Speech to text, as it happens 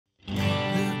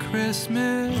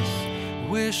Christmas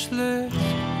wish list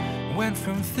went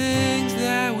from things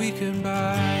that we could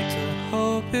buy to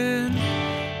hoping,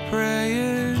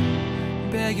 praying,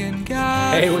 begging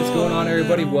God. Hey, what's going on,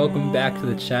 everybody? Welcome back to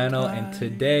the channel, and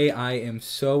today I am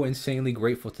so insanely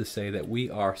grateful to say that we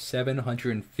are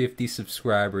 750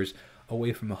 subscribers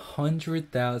away from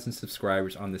 100,000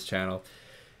 subscribers on this channel.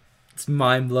 It's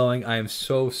mind-blowing. I am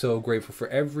so grateful for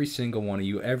every single one of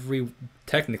you.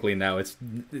 Technically now it's,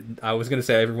 I was gonna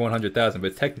say every 100,000,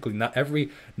 but technically not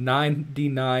every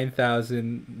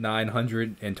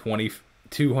 99,920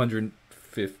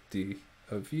 250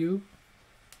 of you.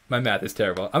 My math is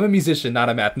terrible. I'm a musician, not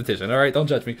a mathematician, all right? Don't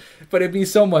judge me. But it means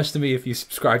so much to me if you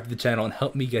subscribe to the channel and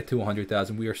help me get to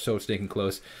 100,000. We are so stinking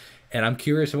close. And I'm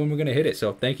curious when we're going to hit it.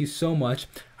 So thank you so much.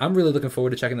 I'm really looking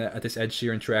forward to checking out this Ed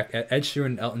Sheeran track. Ed Sheeran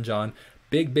and Elton John.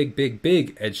 Big Ed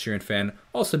Sheeran fan.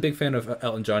 Also a big fan of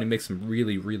Elton John. He makes some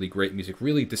really great music.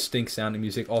 Really distinct sounding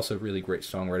music. Also really great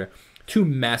songwriter. Two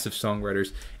massive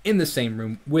songwriters in the same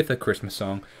room with a Christmas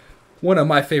song. One of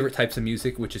my favorite types of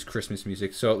music, which is Christmas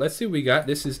music. So let's see what we got.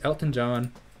 This is Elton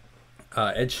John,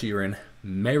 Ed Sheeran.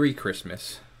 Merry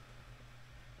Christmas.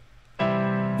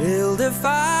 Build a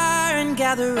fire and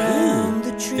gather round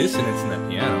the tree. Dissonance in the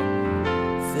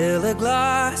piano. Fill a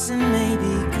glass and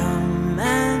maybe come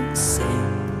and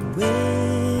sing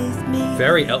with me.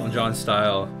 Very Elton John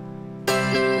style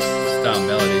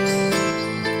melody.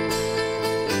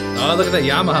 Oh, look at that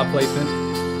Yamaha placement.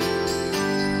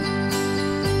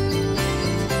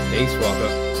 Bass walk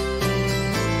up.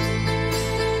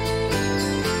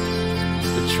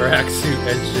 The tracksuit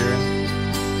Ed Sheeran.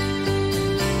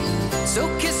 So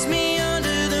kiss me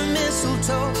under the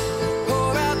mistletoe.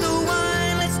 Pour out the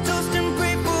wine, let's toast and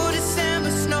pray for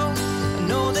December snow. I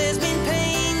know there's been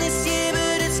pain this year,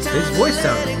 but it's time. His voice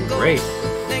sounds great.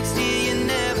 Next year you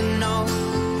never know.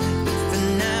 But for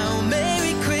now,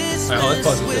 Merry Christmas. Alright, let's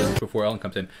pause this before Ellen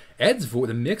comes in.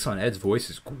 The mix on Ed's voice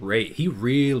is great. He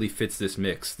really fits this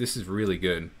mix. This is really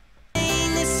good.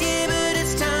 This year, but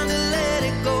it's time to let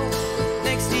it go.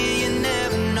 Next year you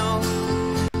never know.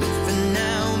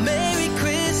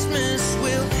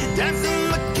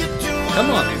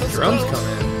 Come on, these drums come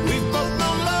in.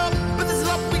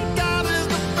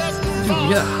 Dude, you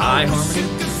hear that high harmony?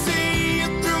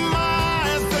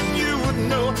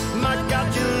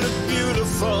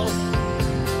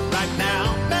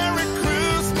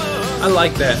 I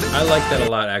like that. I like that a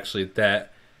lot, actually.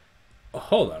 That. Oh,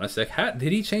 hold on a sec.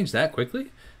 Did he change that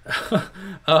quickly?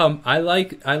 I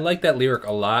like that lyric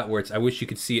a lot. Where it's, I wish you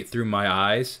could see it through my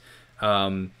eyes.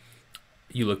 You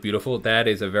look beautiful. That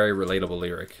is a very relatable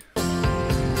lyric.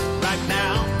 Right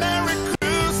now, Merry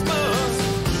Christmas.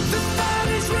 The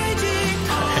party's raging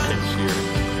on,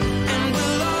 and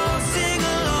we'll all sing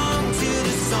along to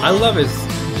the song. I love his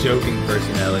joking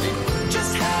personality.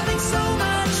 Just having so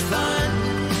much fun.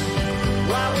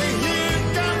 While we're here,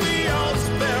 can we all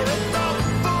spare a thought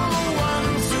for the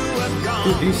ones who have gone?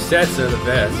 Dude, these sets are the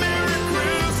best. Merry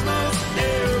Christmas,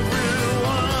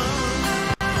 everyone.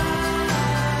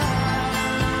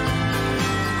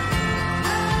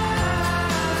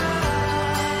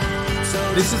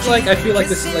 This is like, I feel like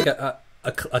this is like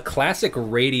a classic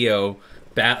radio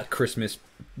Christmas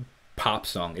pop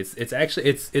song. It's actually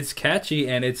it's catchy,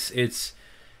 and it's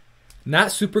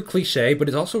not super cliche, but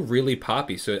it's also really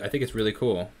poppy. So I think it's really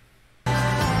cool.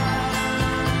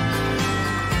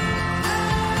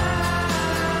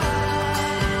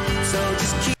 So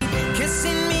just keep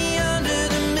kissing me under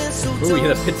the mistletoe. Ooh, you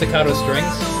hear the pizzicato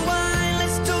strings?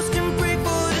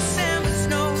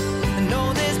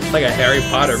 It's like a Harry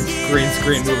Potter green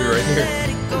screen movie right here.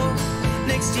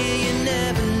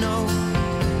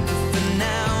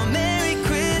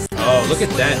 Oh, look at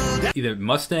that. Either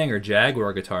Mustang or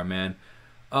Jaguar guitar, man.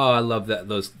 Oh, I love that.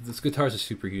 Those guitars are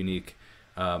super unique.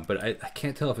 But I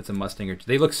can't tell if it's a Mustang or...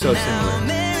 They look so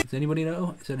similar. Does anybody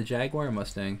know? Is that a Jaguar or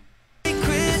Mustang?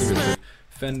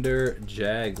 Fender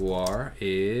Jaguar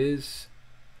is...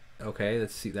 Okay,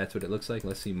 let's see. That's what it looks like.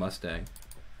 Let's see Mustang.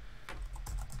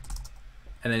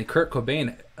 And then Kurt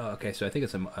Cobain, okay, so I think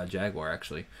it's a Jaguar,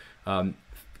 actually.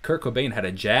 Kurt Cobain had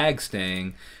a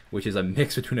Jag-Stang, which is a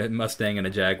mix between a Mustang and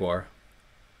a Jaguar.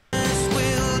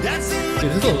 Dude,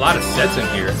 there's a lot of sets in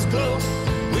here.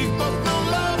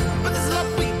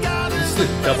 This is a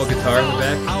double guitar in the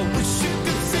back.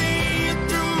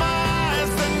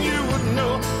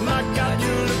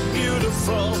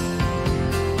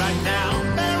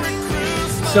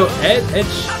 So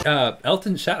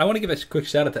Elton, I want to give a quick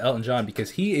shout out to Elton John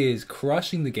because he is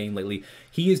crushing the game lately.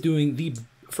 He is doing the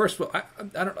first of all,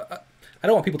 I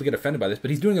don't want people to get offended by this,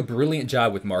 but he's doing a brilliant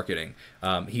job with marketing.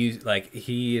 He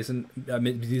is a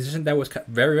musician that was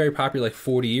very, very popular like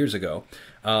 40 years ago.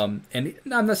 And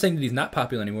I'm not saying that he's not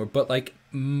popular anymore, but like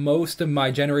most of my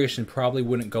generation probably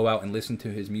wouldn't go out and listen to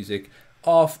his music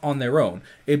off on their own.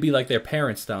 It'd be like their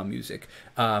parents' style music.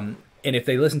 And if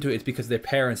they listen to it, it's because their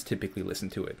parents typically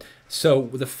listen to it. So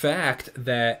the fact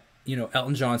that, you know,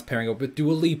 Elton John's pairing up with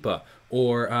Dua Lipa,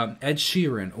 or Ed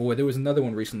Sheeran, or there was another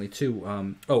one recently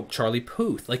too, Charlie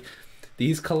Puth. Like,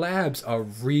 these collabs are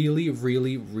really,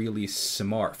 really, really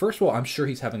smart. First of all, I'm sure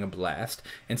he's having a blast.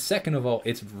 And second of all,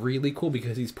 it's really cool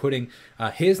because he's putting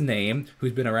his name,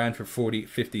 who's been around for 40,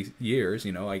 50 years,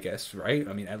 you know, I guess, right?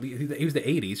 I mean, at least he was the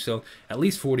 80s, so at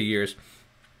least 40 years.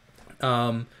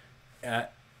 And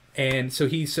so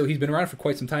he's been around for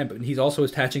quite some time, but he's also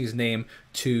attaching his name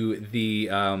to the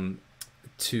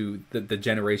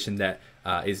generation that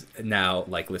is now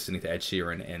like listening to Ed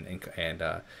Sheeran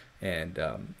and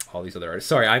all these other artists.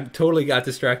 Sorry, I totally got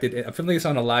distracted. I'm filming this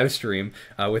on a live stream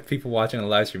with people watching on a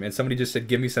live stream, and somebody just said,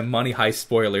 "Give me some Money Heist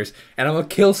spoilers," and I'm gonna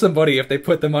kill somebody if they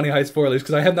put the Money Heist spoilers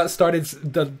because I have not started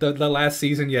the last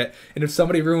season yet, and if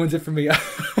somebody ruins it for me, I'm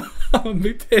gonna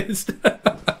be pissed.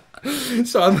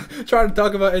 So I'm trying to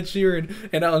talk about Ed Sheeran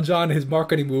and Elton John, his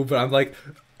marketing move, but I'm like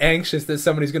anxious that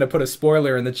somebody's gonna put a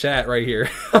spoiler in the chat right here.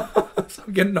 So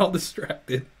I'm getting all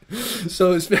distracted.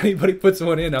 So if anybody puts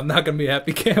one in, I'm not gonna be a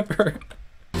happy camper.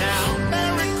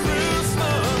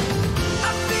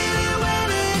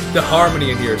 The harmony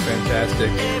in here is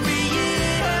fantastic.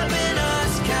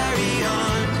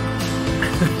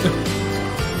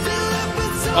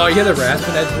 Oh, you hear the rasp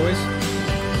in Ed's voice?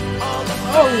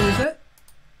 Oh, is that?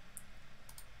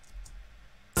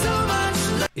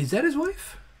 Is that his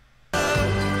wife? Or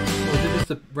is it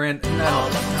just a brand?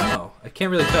 No, I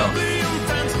can't really tell.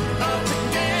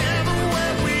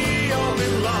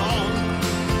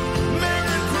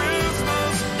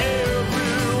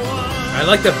 I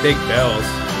like the big bells.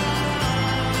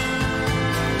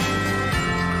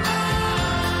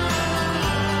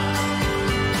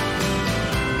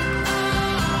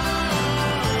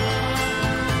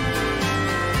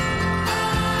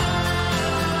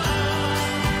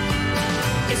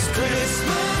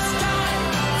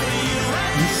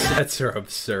 These sets are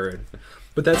absurd.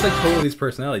 But that's like totally his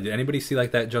personality. Did anybody see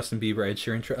like that Justin Bieber, Ed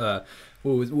Sheeran,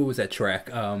 what was that track?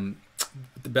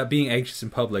 About being anxious in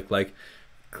public, like,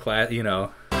 you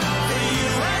know.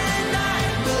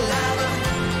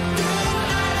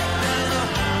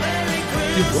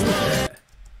 Dude, what was that?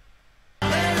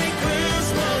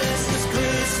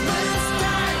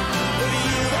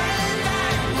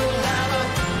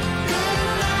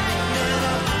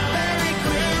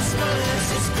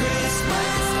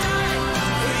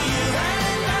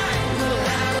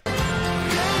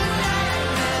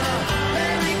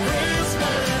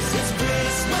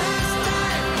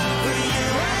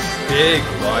 Big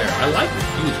choir. I like the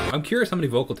huge. I'm curious how many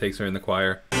vocal takes are in the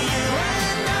choir. Ooh.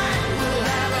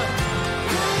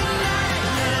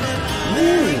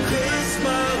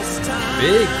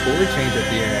 Big chord change at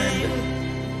the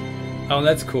end. Oh,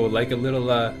 that's cool. Like a little,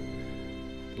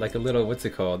 what's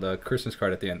it called? A Christmas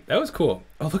card at the end. That was cool.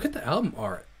 Oh, look at the album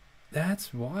art.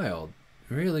 That's wild.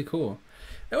 Really cool.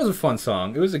 That was a fun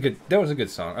song. That was a good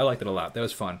song. I liked it a lot. That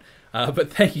was fun.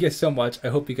 But thank you guys so much. I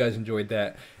hope you guys enjoyed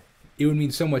that. It would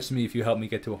mean so much to me if you help me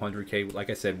get to 100K.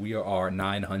 Like I said, we are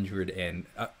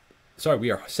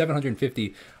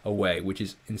 750 away, which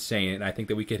is insane. And I think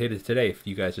that we could hit it today if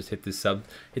you guys just hit the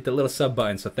little sub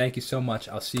button. So thank you so much.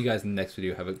 I'll see you guys in the next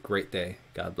video. Have a great day.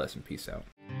 God bless and peace out.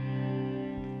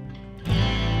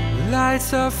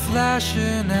 Lights are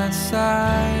flashing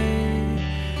outside,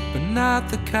 but not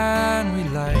the kind we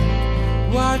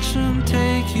like. Watch them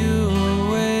take you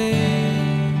away.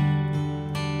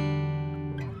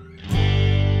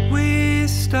 We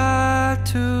start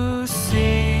to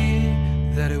see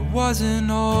that it wasn't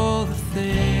all the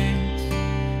things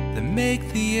that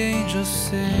make the angels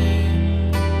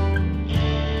sing.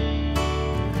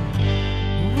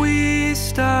 We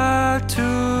start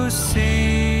to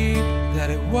see that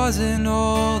it wasn't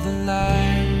all the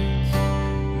lights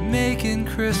making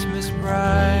Christmas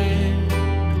bright.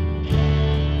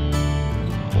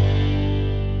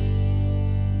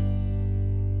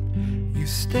 You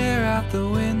stare out the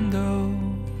window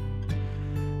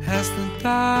as the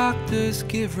doctors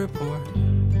give report.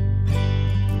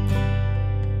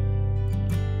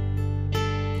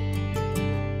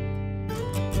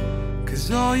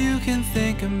 Cause all you can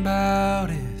think about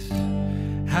is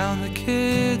how the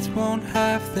kids won't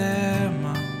have their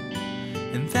mom,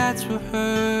 and that's what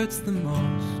hurts the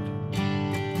most.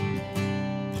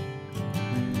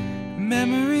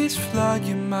 Memories flood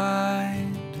your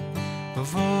mind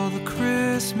of all the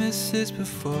Christmases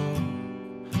before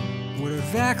would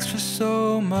have asked for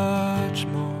so much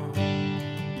more.